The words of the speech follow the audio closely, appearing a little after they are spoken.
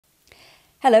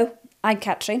Hello, I'm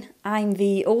Catrin. I'm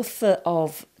the author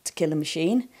of To Kill a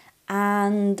Machine,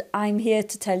 and I'm here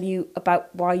to tell you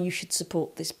about why you should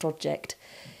support this project.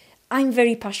 I'm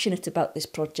very passionate about this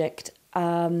project.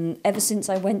 Ever since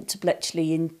I went to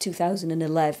Bletchley in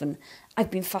 2011,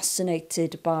 I've been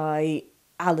fascinated by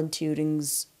Alan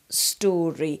Turing's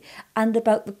story and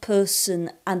about the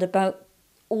person and about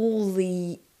all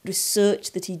the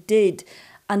research that he did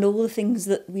and all the things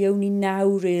that we only now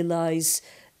realise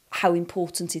how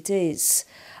important it is.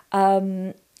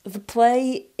 The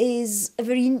play is a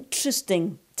very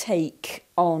interesting take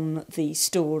on the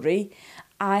story.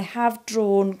 I have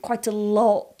drawn quite a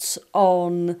lot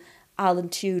on Alan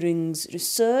Turing's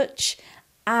research,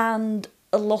 and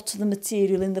a lot of the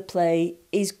material in the play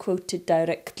is quoted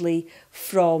directly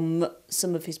from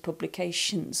some of his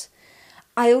publications.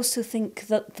 I also think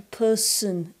that the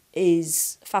person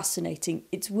is fascinating.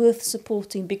 It's worth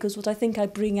supporting because what I think I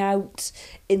bring out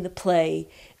in the play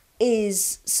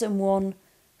is someone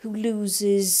who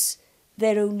loses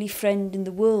their only friend in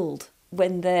the world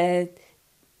when they're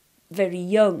very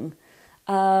young.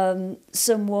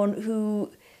 Someone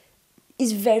who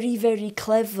is very, very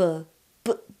clever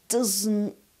but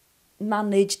doesn't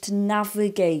manage to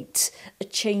navigate a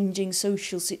changing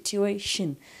social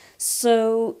situation.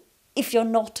 So if you're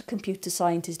not a computer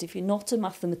scientist, if you're not a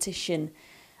mathematician,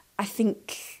 I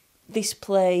think this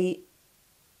play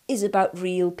is about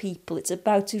real people. It's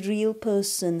about a real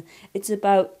person. It's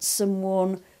about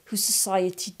someone who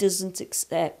society doesn't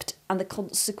accept and the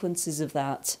consequences of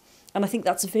that. And I think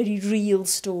that's a very real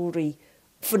story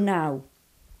for now,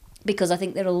 because I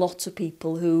think there are lots of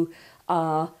people who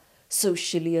are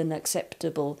socially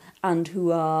unacceptable and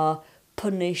who are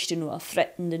punished and who are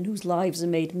threatened and whose lives are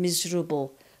made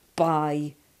miserable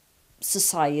by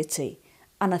society.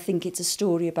 And I think it's a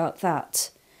story about that.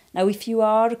 Now, if you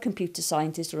are a computer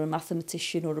scientist or a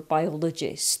mathematician or a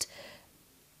biologist,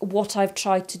 what I've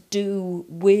tried to do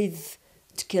with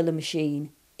To Kill a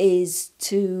Machine is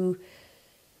to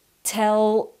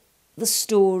tell the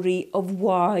story of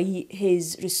why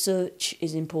his research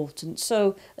is important.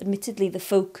 So, admittedly, the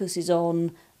focus is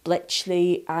on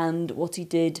Bletchley and what he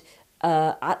did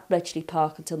at Bletchley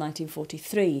Park until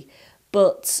 1943.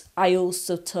 But I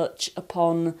also touch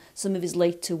upon some of his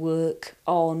later work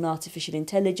on artificial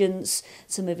intelligence,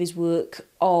 some of his work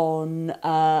on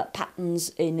patterns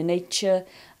in nature,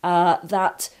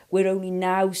 that we're only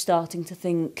now starting to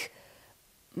think,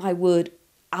 my word,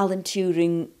 Alan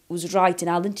Turing was right, and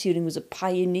Alan Turing was a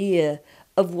pioneer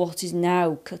of what is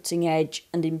now cutting edge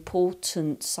and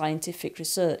important scientific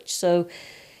research. So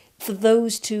for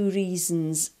those two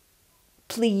reasons,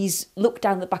 please look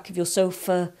down the back of your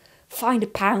sofa, find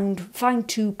 £1, find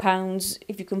 £2.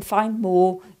 If you can find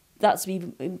more, that's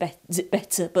even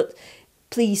better. But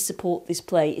please support this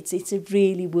play. It's a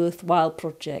really worthwhile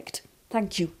project.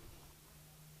 Thank you.